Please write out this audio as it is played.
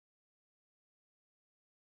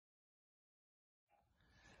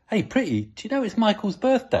Hey, Pretty, do you know it's Michael's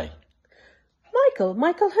birthday? Michael?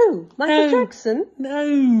 Michael who? Michael Jackson?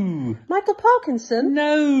 No. Michael Parkinson?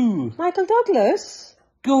 No. Michael Douglas?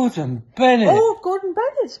 Gordon Bennett. Oh, Gordon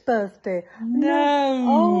Bennett's birthday. No.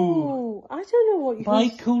 Oh, I don't know what you...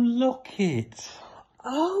 Michael Lockett.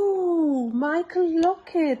 Oh, Michael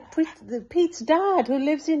Lockett, Pete's dad who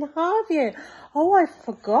lives in Harvey. Oh, I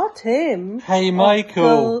forgot him. Hey,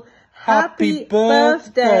 Michael. Happy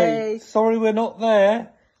birthday. Sorry we're not there,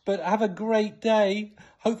 but have a great day.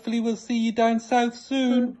 Hopefully we'll see you down south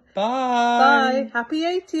soon. Bye. Bye. Happy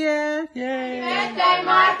 80th. Yay. Happy birthday,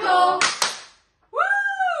 Michael.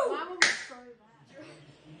 Woo!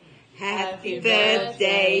 Happy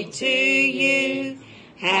birthday to you.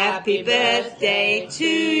 Happy birthday to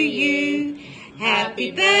you.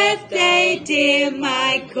 Happy birthday, dear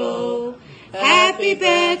Michael. Happy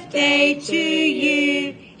birthday to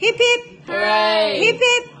you. Hip hip. Hooray! Hip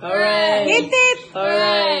hip. Hooray! Hip hip.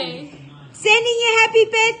 Hooray! Sending you happy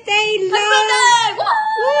birthday, Happy love. birthday!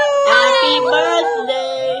 Happy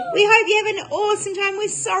birthday! We hope you have an awesome time. We're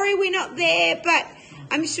sorry we're not there, but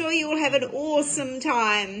I'm sure you will have an awesome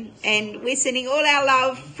time. And we're sending all our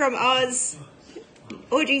love from Oz.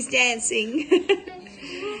 Audrey's dancing.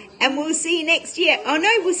 And we'll see you next year. Oh no,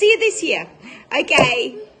 we'll see you this year.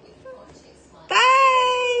 Okay.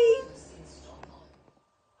 Bye.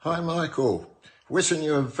 Hi, Michael. Wishing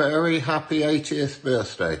you a very happy 80th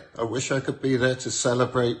birthday. I wish I could be there to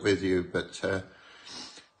celebrate with you, but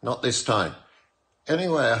not this time.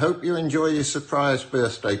 Anyway, I hope you enjoy your surprise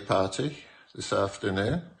birthday party this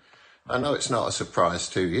afternoon. I know it's not a surprise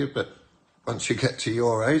to you, but once you get to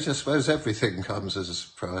your age, I suppose everything comes as a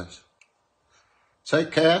surprise.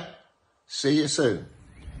 Take care. See you soon.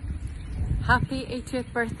 Happy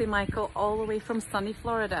 80th birthday, Michael, all the way from sunny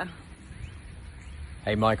Florida.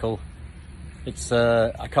 Hey Michael, it's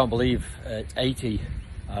I can't believe it's 80.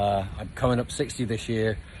 I'm coming up 60 this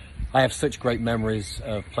year. I have such great memories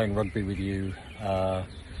of playing rugby with you. You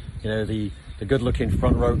know, the good-looking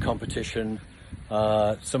front row competition,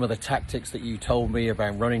 some of the tactics that you told me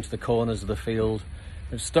about running to the corners of the field.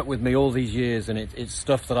 It's stuck with me all these years, and it's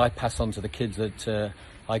stuff that I pass on to the kids that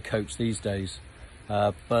I coach these days.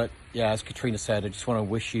 But yeah, as Katrina said, I just want to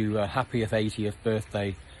wish you a happy 80th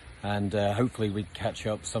birthday, and hopefully we catch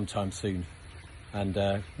up sometime soon.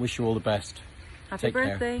 And wish you all the best. Happy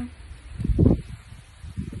birthday.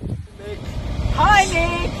 Hi,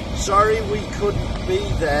 Nick. Sorry we couldn't be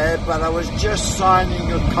there, but I was just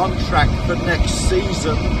signing a contract for next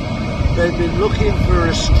season. They've been looking for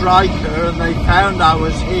a striker and they found I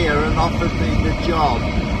was here and offered me the job.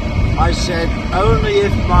 I said only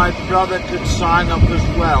if my brother could sign up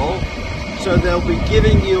as well, so they'll be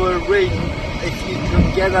giving you a ring. If you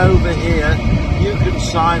can get over here, you can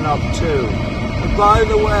sign up too. And by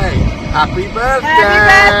the way, happy birthday! Happy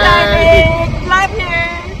birthday, Nick. Love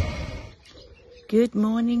you. Good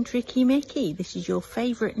morning, Tricky Mickey. This is your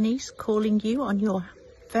favourite niece calling you on your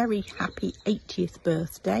very happy 80th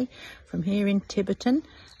birthday from here in Tiverton.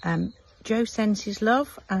 Joe sends his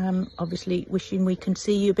love, obviously wishing we can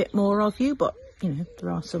see you a bit more of you, but you know, there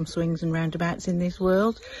are some swings and roundabouts in this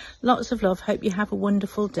world. Lots of love. Hope you have a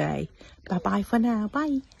wonderful day. Bye-bye for now.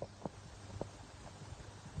 Bye.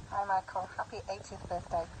 Hi, Michael. Happy 80th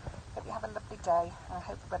birthday. Hope you have a lovely day, and I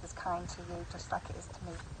hope the weather's kind to you, just like it is to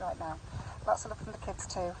me right now. Lots of love from the kids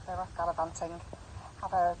too. They're off gallivanting.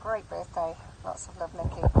 Have a great birthday. Lots of love,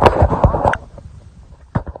 Nikki.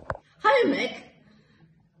 Hi, Mick.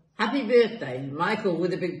 Happy birthday, Michael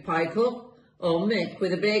with a big pie cup, or Mick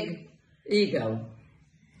with a big ego.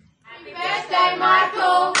 Happy birthday,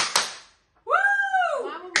 Michael!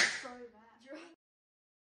 Woo!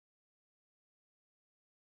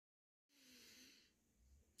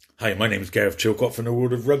 Hi, my name is Gareth Chilcott from the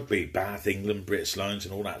world of rugby, Bath, England, British Lions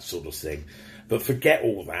and all that sort of thing. But forget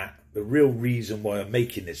all that. The real reason why I'm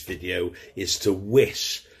making this video is to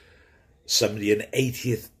wish somebody an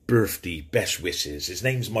 80th birthday, best wishes. His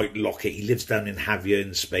name's Mike Lockett. He lives down in Javier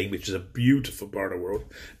in Spain, which is a beautiful part of the world.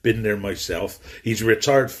 Been there myself. He's a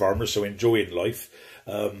retired farmer, so enjoying life.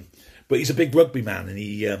 But he's a big rugby man, and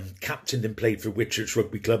he captained and played for Whitchurch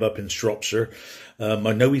Rugby Club up in Shropshire. I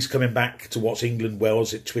know he's coming back to watch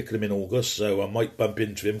England-Wales at Twickenham in August, so I might bump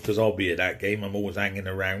into him because I'll be at that game. I'm always hanging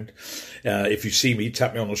around. If you see me,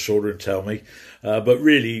 tap me on the shoulder and tell me. But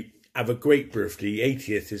really, have a great birthday.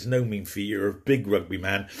 80th is no mean feat. You're a big rugby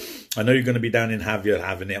man. I know you're going to be down in Javier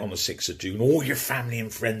having it on the 6th of June. All your family and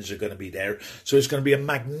friends are going to be there. So it's going to be a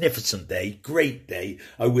magnificent day, great day.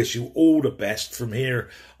 I wish you all the best from here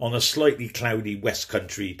on a slightly cloudy West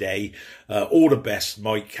Country day. All the best,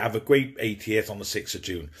 Mike. Have a great 80th on the 6th of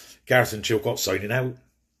June. Gareth and Chilcott signing out.